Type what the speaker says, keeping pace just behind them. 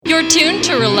You're tuned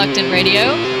to Reluctant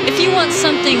Radio. If you want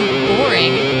something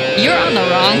boring, you're on the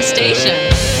wrong station.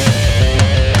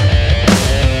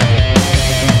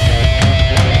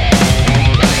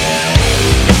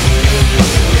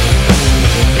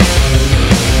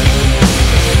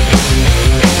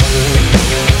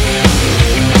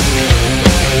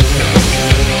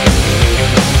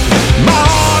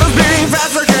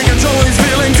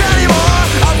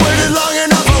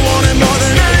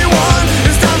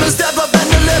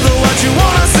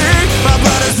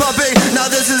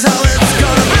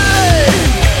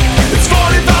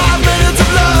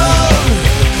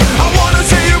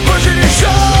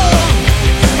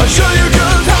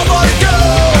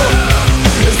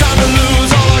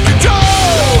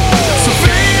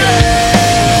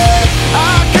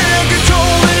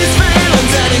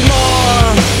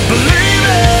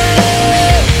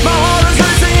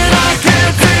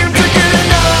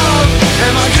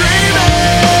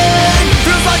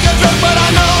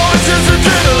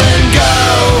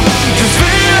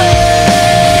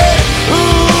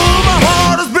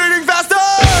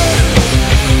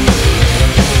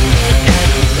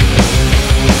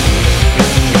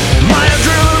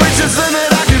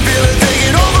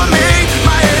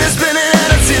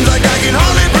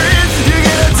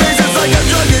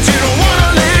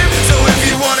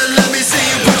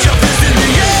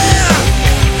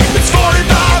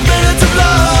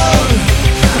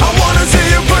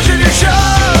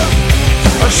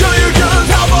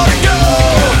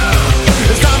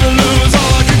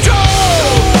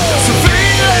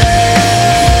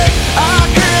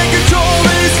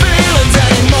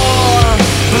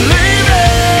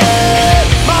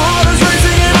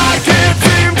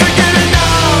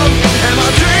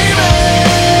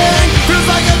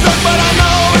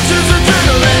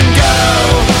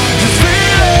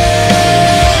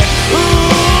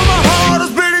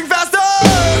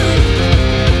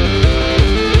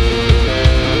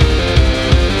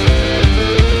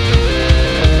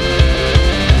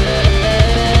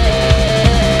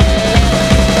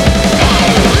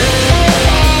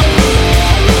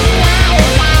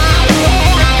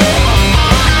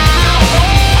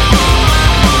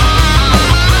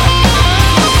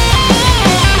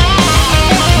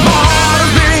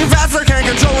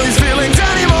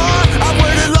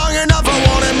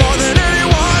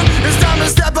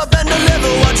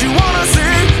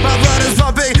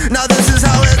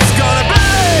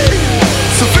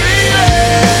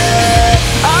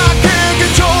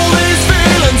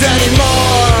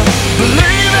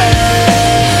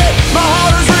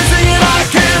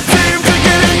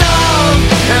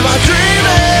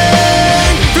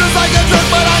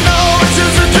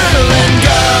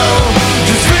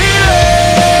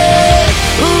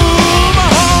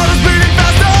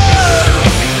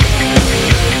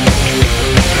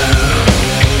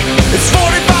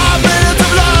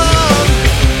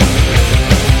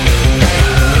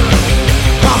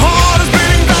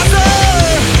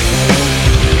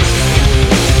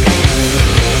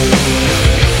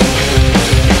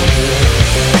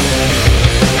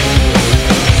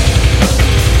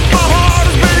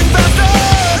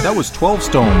 That was 12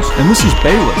 Stones, and this is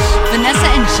Bayless. Vanessa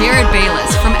and Jared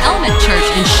Bayless from Element Church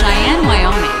in Cheyenne,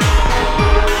 Wyoming.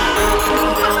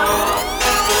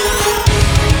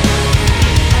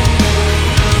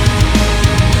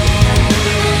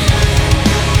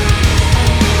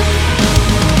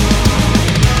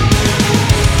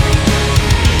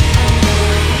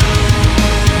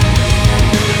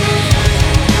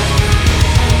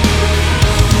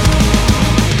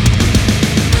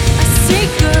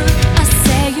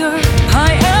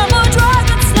 I am a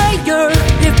dragon slayer.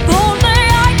 If only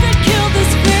I could kill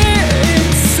this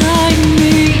fear.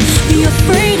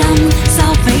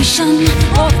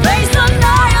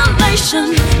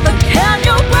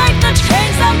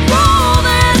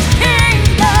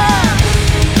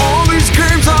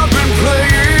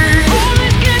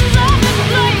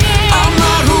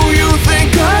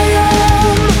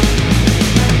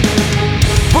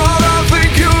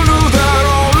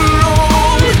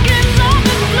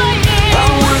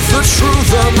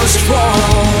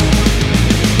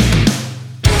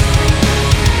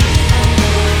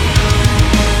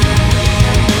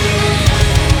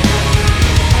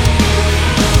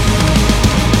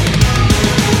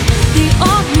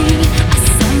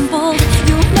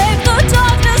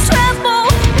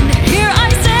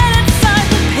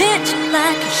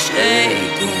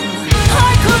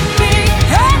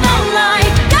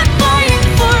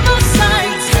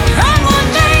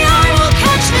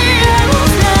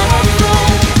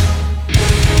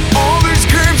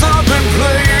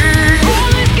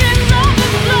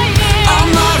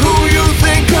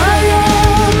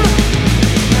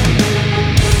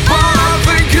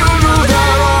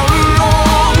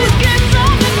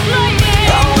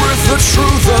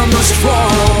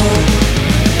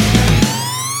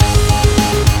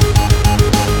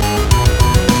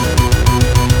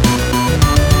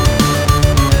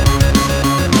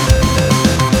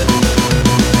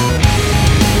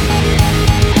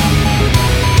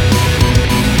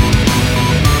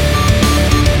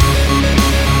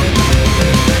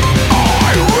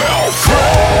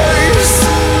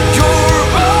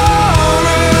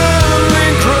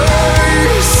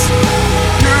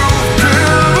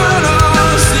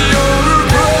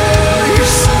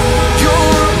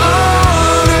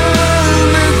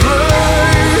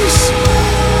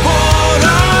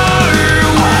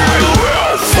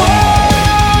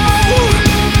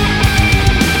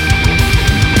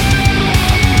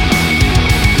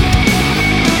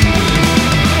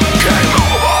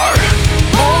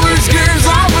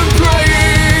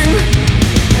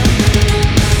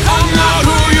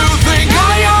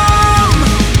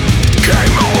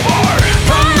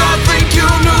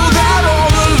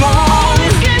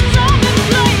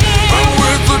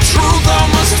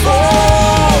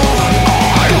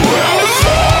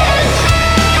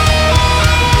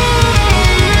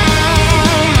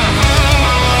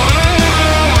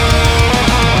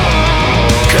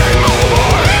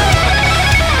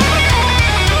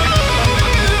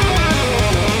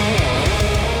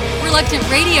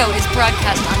 Radio is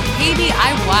broadcast on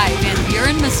KBIY Van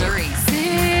Buren, Missouri.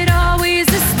 It always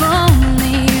is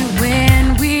lonely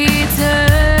when we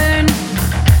turn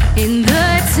in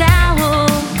the towel,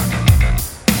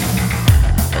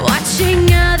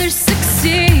 watching others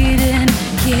succeed and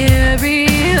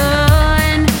carry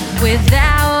on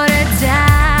without a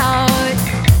doubt.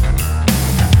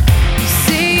 You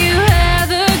say you have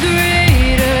a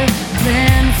greater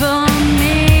plan for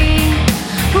me,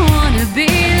 wanna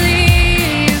believe,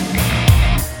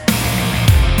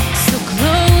 so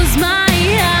close my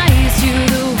eyes to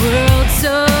the world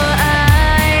so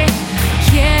I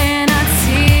cannot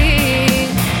see.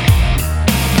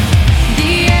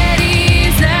 The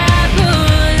eddies are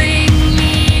pulling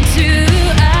me to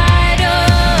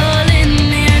idle in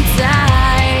their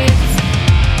tides,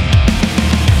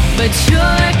 but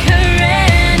your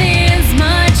current is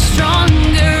much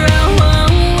stronger. I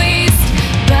won't waste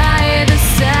by the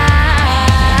side,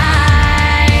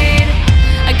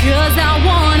 'cause I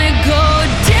wanna go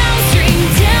downstream,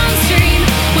 downstream.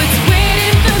 What's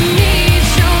waiting for me?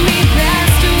 Show me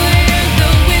past where the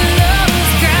willows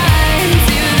cry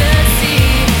into the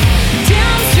sea.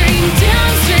 Downstream,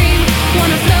 downstream.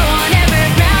 Wanna flow on every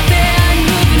rapid,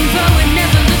 moving forward,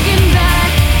 never looking back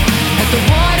at the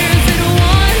waters that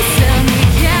once held me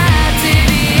captive.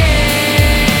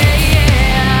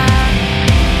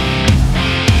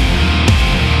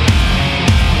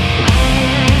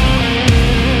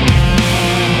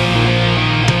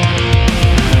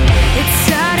 It's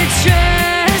hard to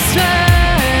trust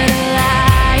what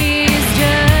lies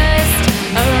just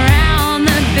around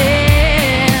the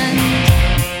bend,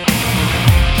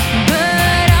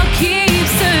 but I'll keep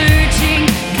searching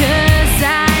 'cause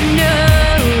I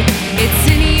know it's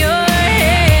in your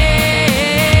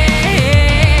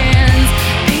hands.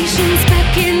 Patience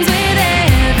beckons with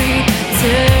every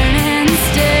turn and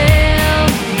still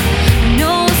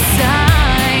no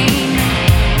sign.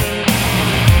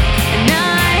 And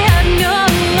I have no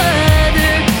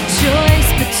other choice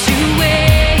but to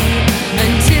wait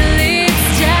until it's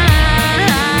time.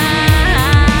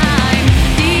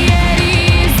 The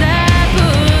eddies are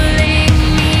pulling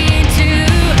me to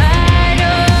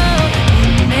idle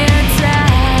in their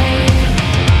tide,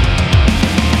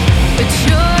 but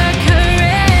your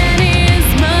current is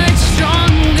much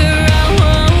stronger. I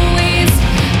won't waste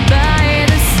by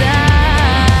the side,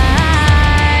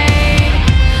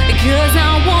 'cause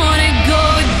I wanna go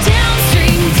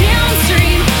downstream,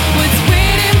 downstream. What's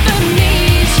waiting for me?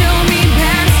 Show me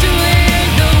past where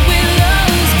the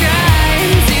willows cry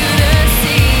into the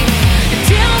sea.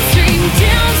 Downstream,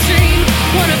 downstream.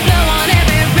 Wanna flow on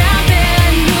every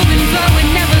rapid, moving forward,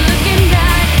 never looking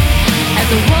back at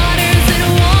the waters that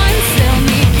once held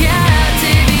me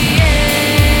captive.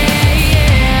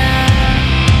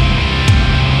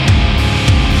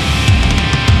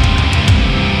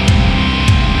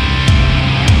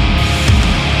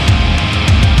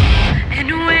 And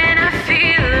when I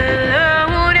feel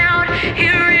alone out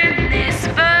here in this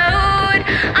boat,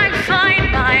 I find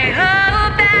my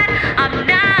hope that I'm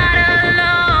not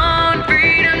alone.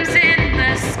 Freedom's in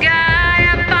the sky,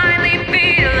 I finally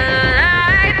feel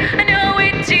alive. I know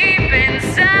it deep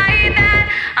inside that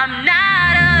I'm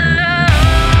not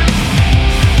alone.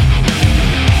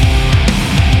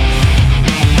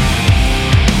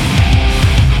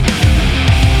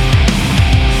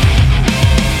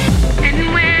 And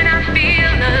when I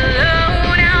feel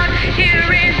alone out here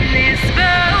in this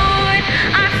boat,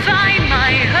 I find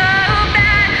my hope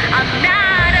that I'm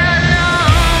not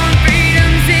alone.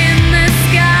 Freedom's in the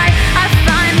sky, I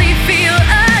finally feel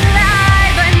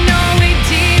alive. I know it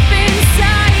deep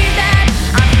inside that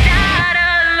I'm not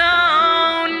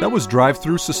alone. That was Drive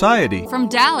Through Society. From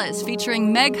Dallas,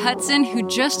 featuring Meg Hudson, who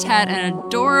just had an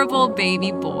adorable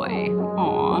baby boy.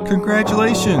 Aww.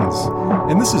 Congratulations.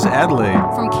 And this is Adelaide.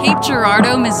 From Cape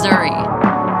Girardeau, Missouri.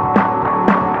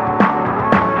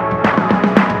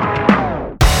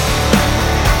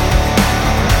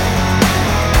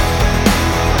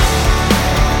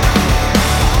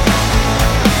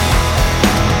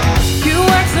 You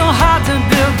work so hard to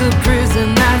build the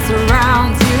prison that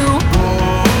surrounds you,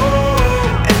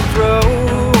 and throw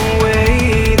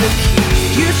away the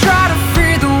key. You try to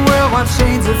free the world while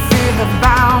chains of fear have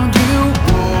bound you.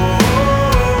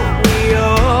 We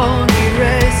all need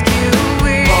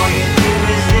rescuing. All you do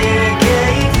is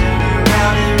litigate, turn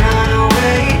around and run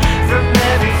away from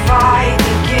every fight,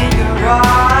 thinking you're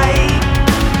right.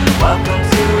 Welcome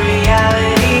to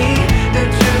reality. The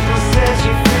truth will set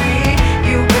you free.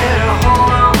 You better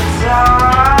hold on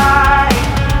tight.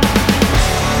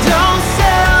 Don't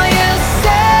sell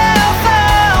yourself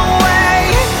away.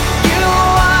 You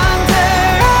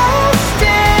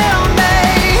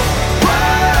underestimate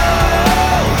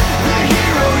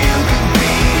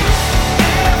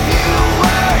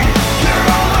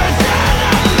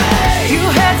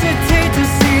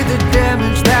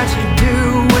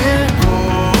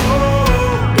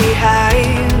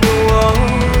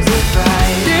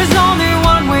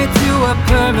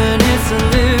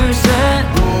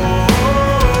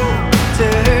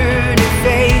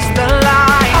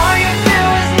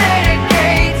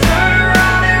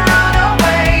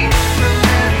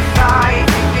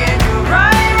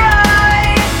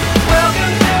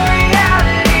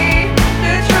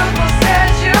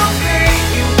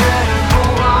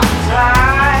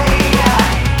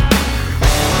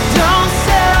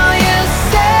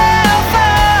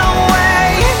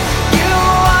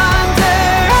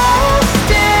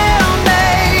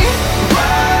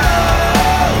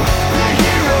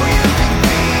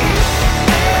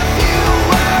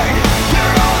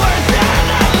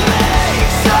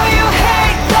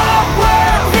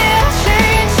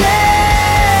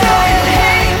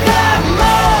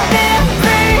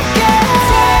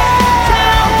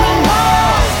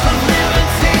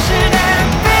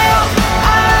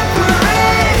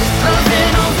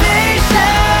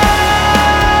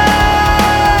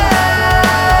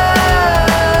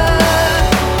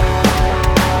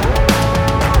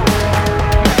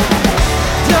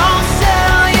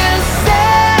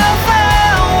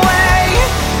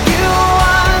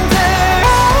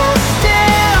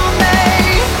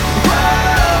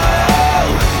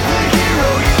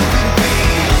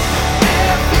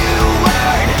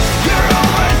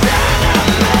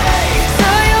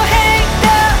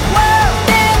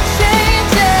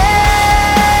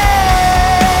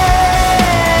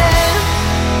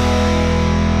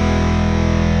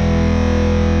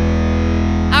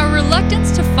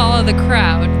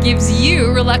gives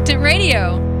you Reluctant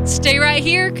Radio. Stay right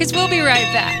here, because we'll be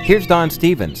right back. Here's Don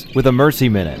Stevens with a Mercy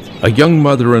Minute. A young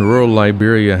mother in rural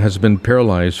Liberia has been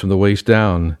paralyzed from the waist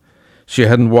down. She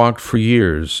hadn't walked for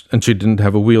years, and she didn't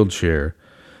have a wheelchair,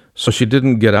 so she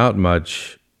didn't get out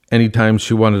much. Anytime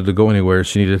she wanted to go anywhere,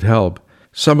 she needed help.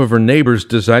 Some of her neighbors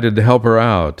decided to help her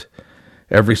out.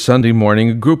 Every Sunday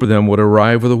morning, a group of them would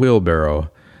arrive with a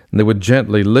wheelbarrow, and they would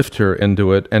gently lift her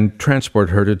into it and transport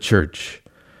her to church.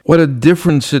 What a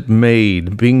difference it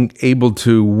made, being able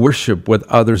to worship with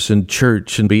others in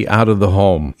church and be out of the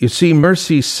home. You see,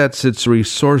 Mercy sets its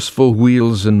resourceful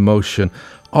wheels in motion,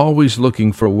 always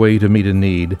looking for a way to meet a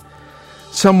need.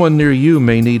 Someone near you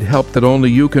may need help that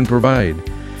only you can provide,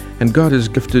 and God has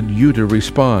gifted you to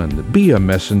respond. Be a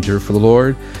messenger for the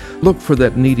Lord. Look for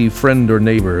that needy friend or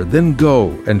neighbor, then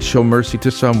go and show mercy to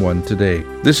someone today.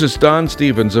 This is Don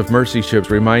Stevens of Mercy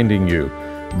Ships reminding you,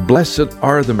 blessed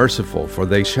are the merciful, for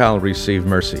they shall receive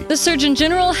mercy. The Surgeon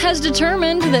General has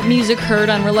determined that music heard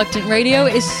on Reluctant Radio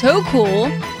is so cool,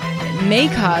 it may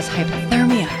cause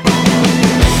hypothermia.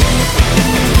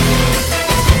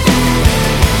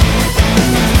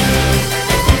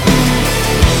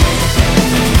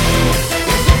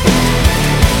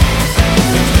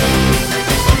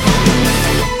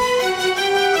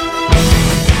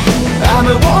 I'm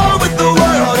at war with the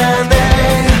world and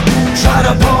they try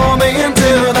to pull me into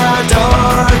the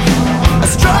dark. I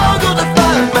struggle to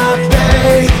find my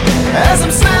faith as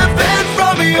I'm slipping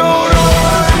from your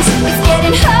arms. It's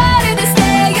getting harder to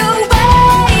stay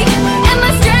awake, and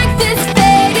my strength is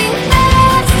fading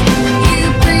fast. You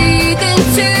breathe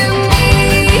into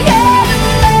me and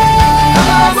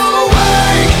I'm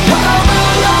awake, I'm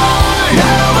alive.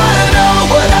 Now I know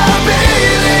what I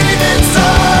believe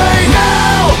inside.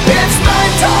 Now it's my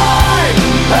time.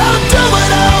 I'll do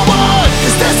what I want,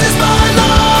 'cause this is my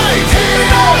life. Here,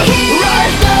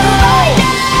 right now.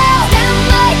 stand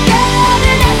like God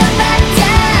and never back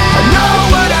down. I know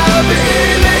what I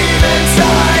believe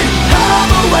inside. I'm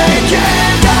awake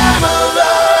and I'm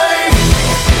alive.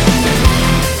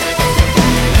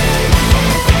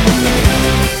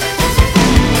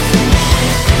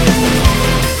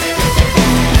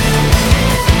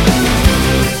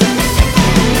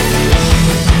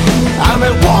 I'm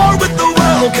at war with the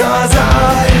world, 'cause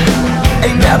I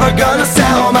ain't never gonna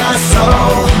sell my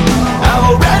soul. I've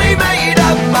already made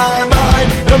up my mind.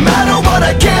 No matter what,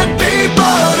 I can't be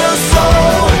but a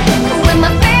soul. When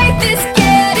my faith is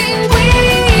getting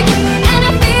weak and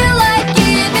I feel like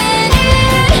giving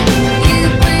in, you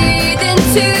breathe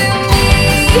into me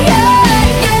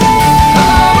again.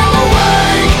 I'm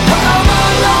awake, I'm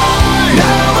alive.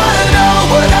 Now I know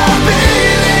what I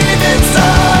believe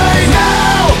inside.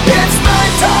 Now it's my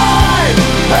time.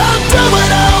 I'll do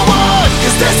what I want,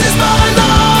 'cause this is my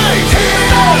life. Here,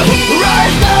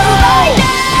 right now.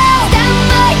 stand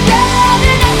like God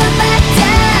and never back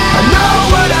down. I know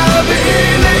what I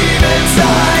believe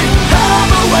inside.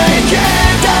 I'm awake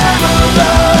and I'm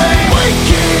alive.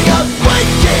 Waking up,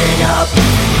 waking up.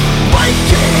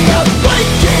 Waking up,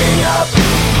 waking up.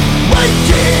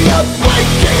 Waking up,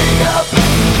 waking up.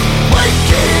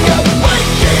 Waking up,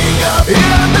 waking up.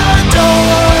 In the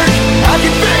dark, I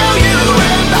can feel you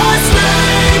in my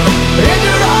sleep. In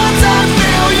your arms, I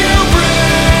feel you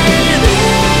breathe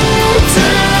into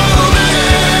me.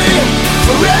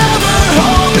 Forever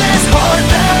hold this heart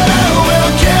that I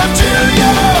will give to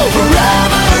you.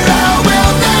 Forever I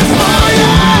will live for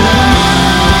you.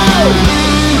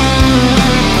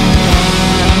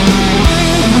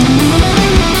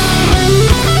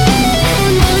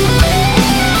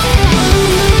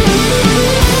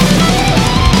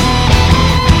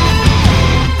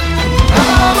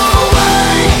 I'm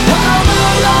awake, I'm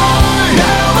alive.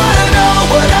 Now I know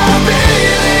what I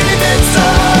believe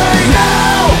inside.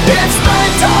 Now it's my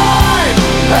time.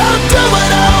 I'll do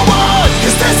what I want,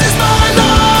 'cause this is my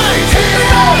life.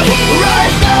 Here,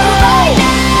 right now.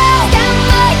 stand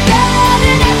like God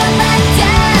and never back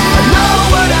down. I know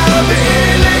what I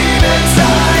believe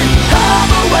inside. I'm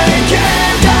awake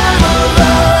and I'm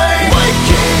alive.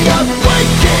 Waking up,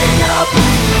 waking up.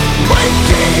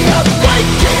 Waking up,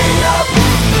 waking up.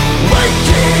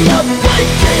 Waking up,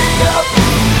 waking up.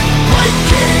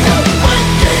 Waking up,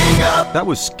 waking up. That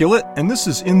was Skillet, and this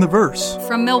is In the Verse.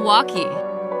 From Milwaukee.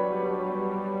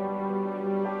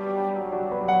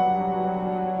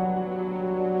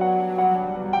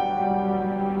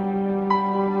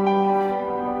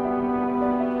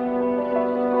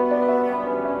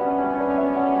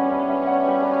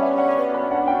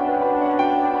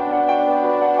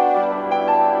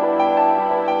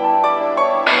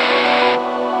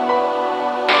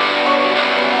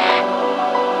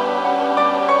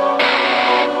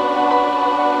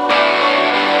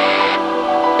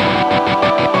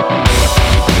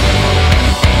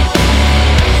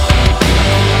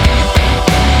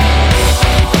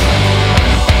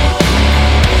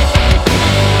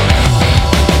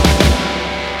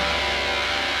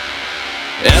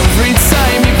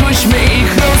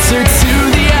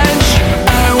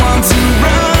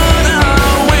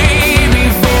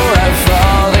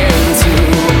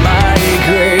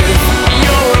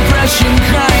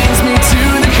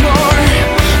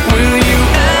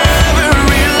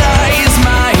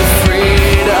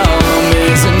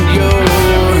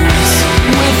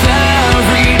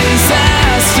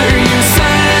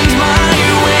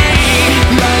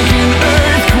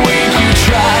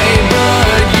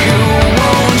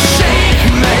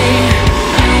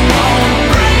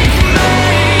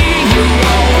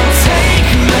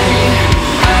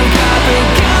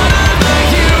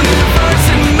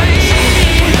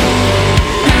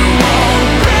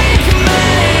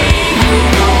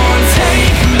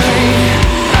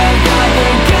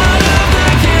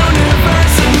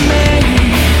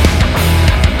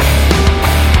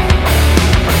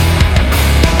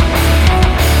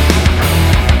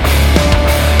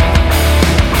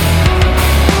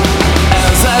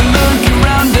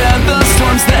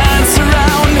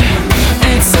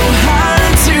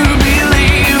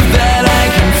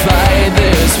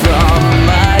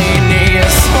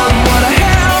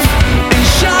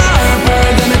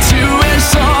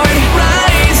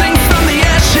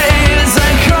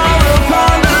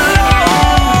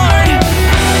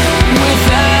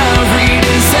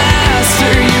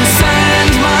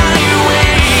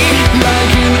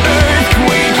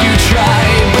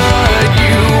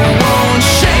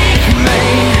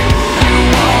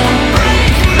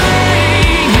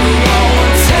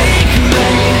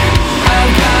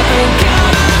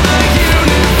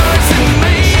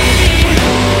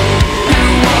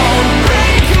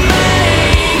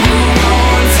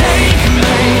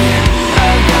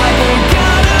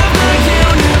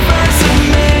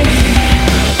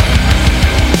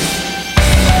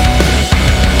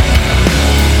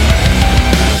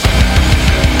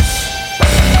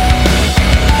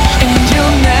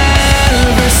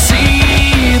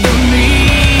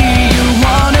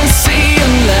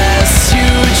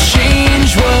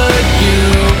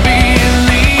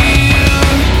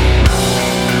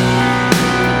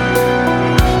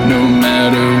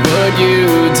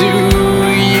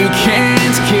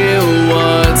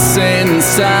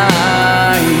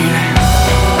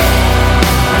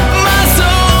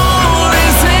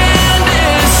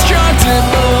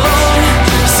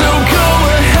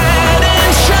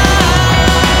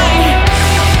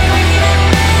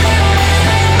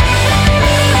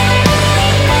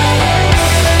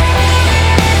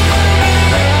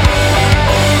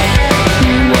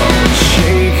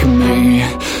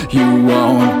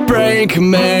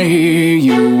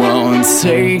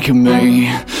 take me.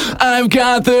 I've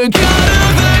got the God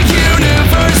of the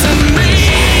universe in me.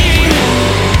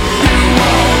 You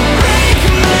won't break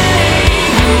me,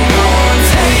 you won't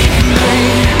take me.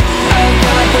 I've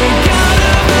got the God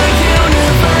of the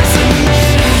universe in me.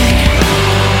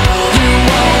 You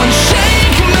won't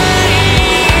shake me,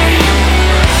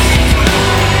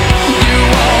 you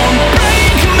won't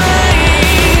break me,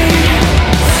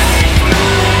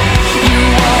 you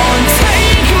won't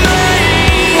take me.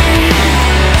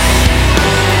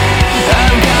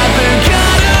 I've got the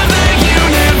God of the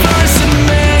universe in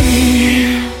me.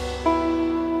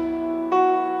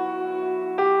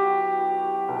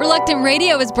 Reluctant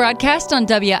Radio is broadcast on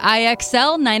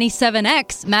WIXL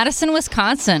 97X, Madison,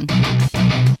 Wisconsin.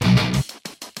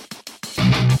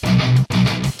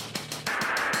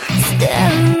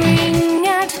 Staring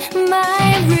at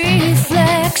my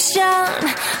reflection,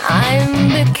 I'm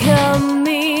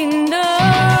becoming numb.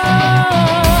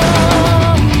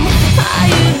 I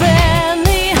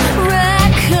barely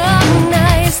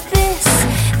recognize this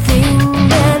thing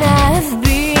that I've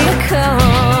become.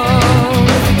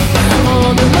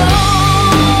 All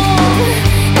alone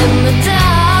in the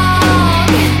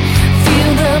dark,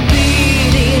 feel the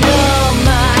beating of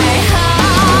my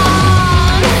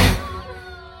heart.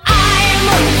 I'm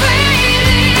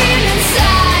fading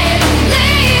inside.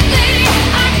 Lately,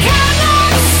 I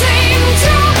cannot seem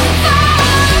to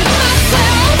find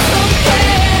myself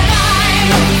again. I'm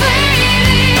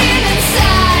fading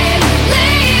inside.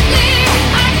 Lately,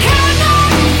 I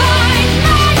cannot find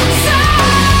myself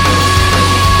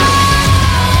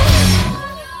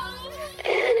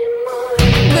anymore.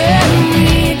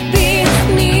 Buried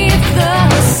beneath the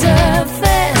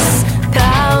surface,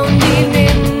 pounding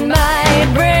in my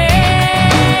brain.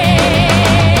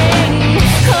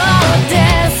 Oh,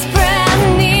 desperate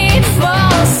need for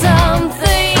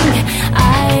something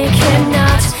I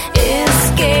cannot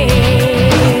escape.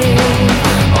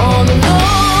 All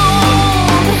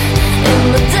alone in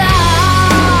the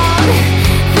dark,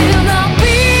 feel the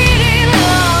beating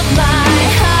of my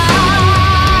heart.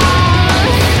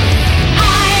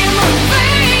 I'm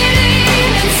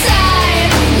fading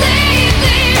inside.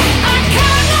 Lately, I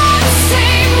cannot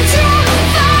seem to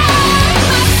find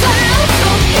myself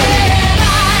again.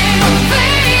 I'm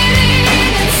fading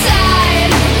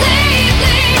inside.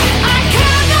 Lately, I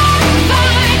cannot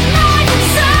find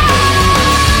myself.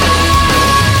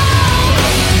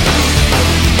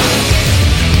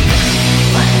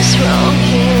 What is wrong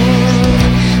here?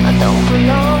 I don't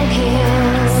belong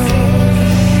here.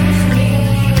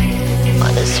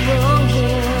 What is wrong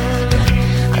here?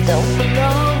 I don't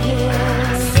belong here.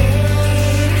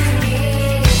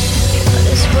 What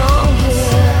is wrong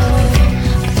here?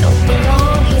 I don't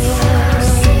belong here.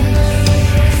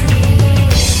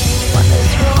 What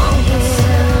is wrong here?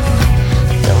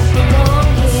 I don't belong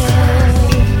here.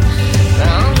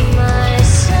 Found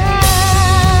myself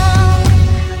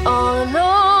all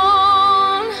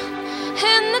alone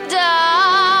in the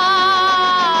dark.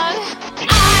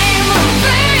 I'm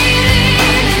fading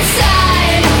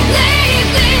inside.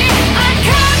 Lately, I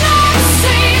cannot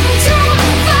seem to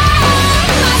find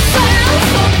myself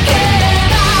again.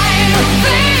 I'm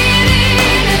fading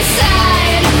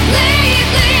inside.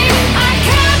 Lately, I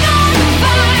cannot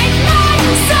find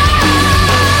myself.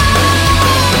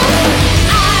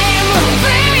 I'm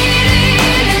fading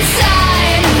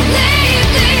inside.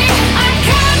 Lately, I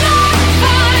cannot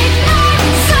find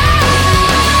myself.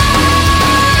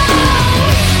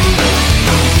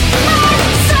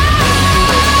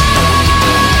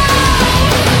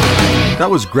 That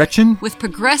was Gretchen, With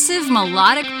progressive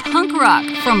melodic punk rock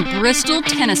from Bristol,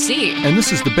 Tennessee. and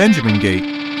this is the Benjamin Gate.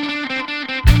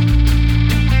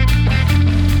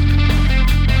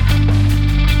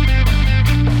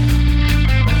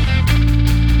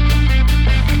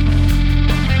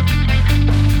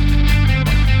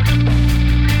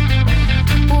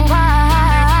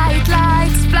 White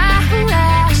lights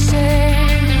flashing,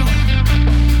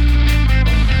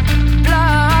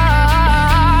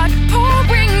 blood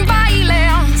pouring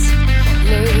violently.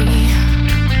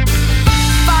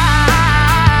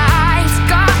 Fights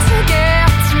got to get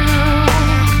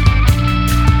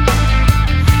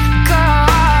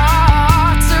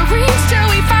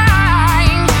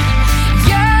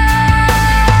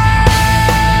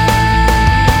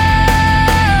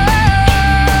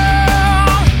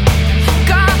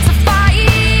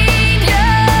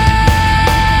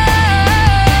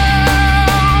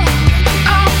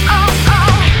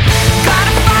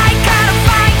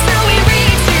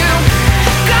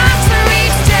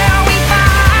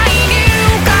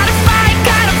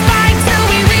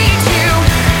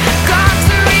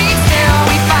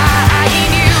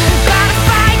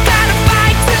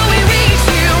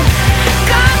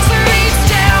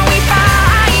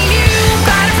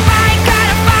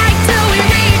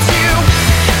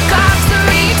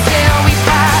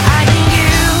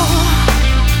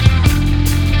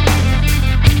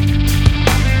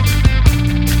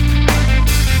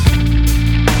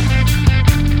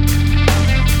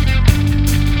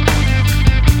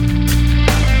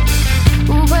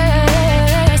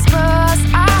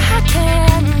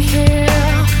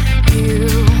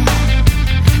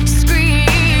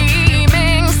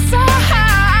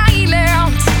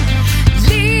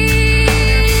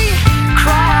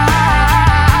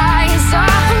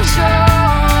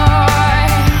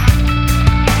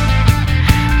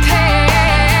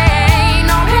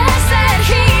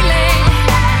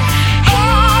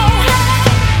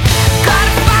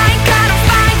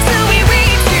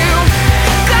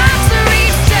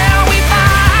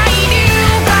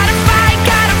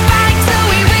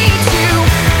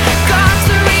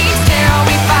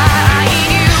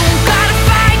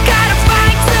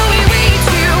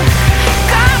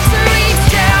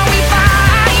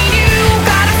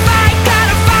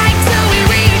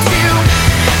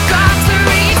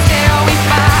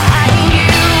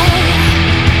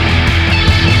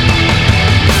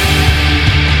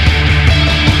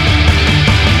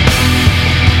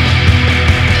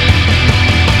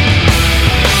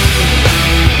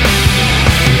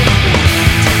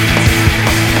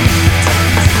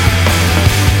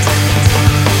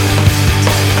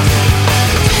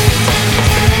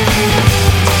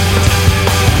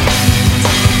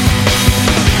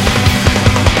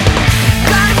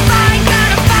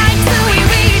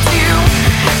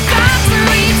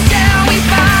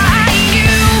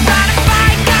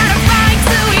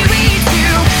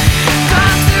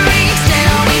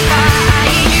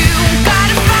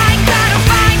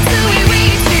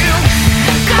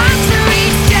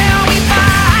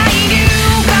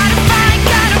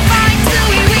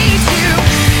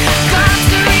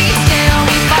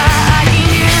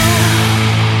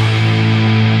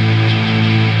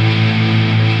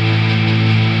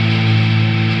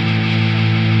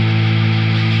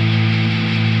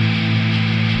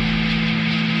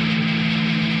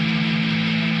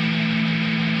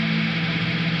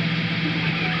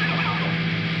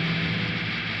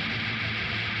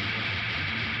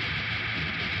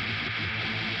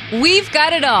We've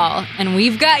got it all, and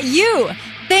we've got you.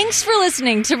 Thanks for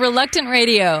listening to Reluctant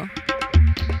Radio.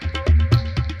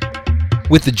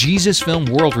 With the Jesus Film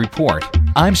World Report,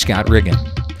 I'm Scott Riggin.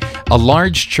 A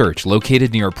large church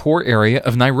located near a poor area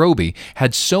of Nairobi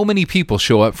had so many people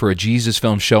show up for a Jesus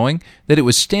film showing that it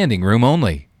was standing room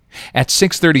only. At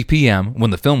 6:30 p.m.,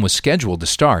 when the film was scheduled to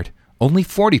start, only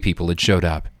 40 people had showed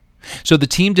up. So the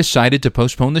team decided to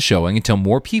postpone the showing until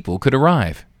more people could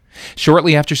arrive.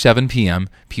 Shortly after 7 p.m.,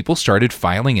 people started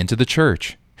filing into the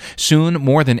church. Soon,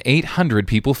 more than 800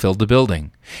 people filled the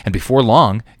building, and before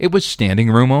long, it was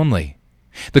standing room only.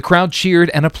 The crowd cheered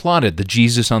and applauded the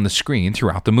Jesus on the screen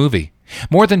throughout the movie.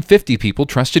 More than 50 people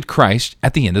trusted Christ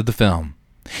at the end of the film.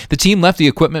 The team left the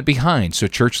equipment behind so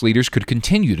church leaders could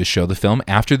continue to show the film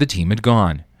after the team had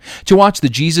gone. To watch the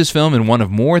Jesus film in one of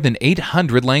more than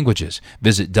 800 languages,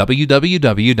 visit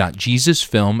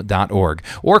www.jesusfilm.org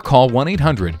or call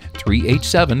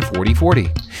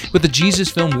 1-800-387-4040. With the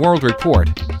Jesus Film World Report,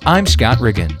 I'm Scott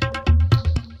Riggin.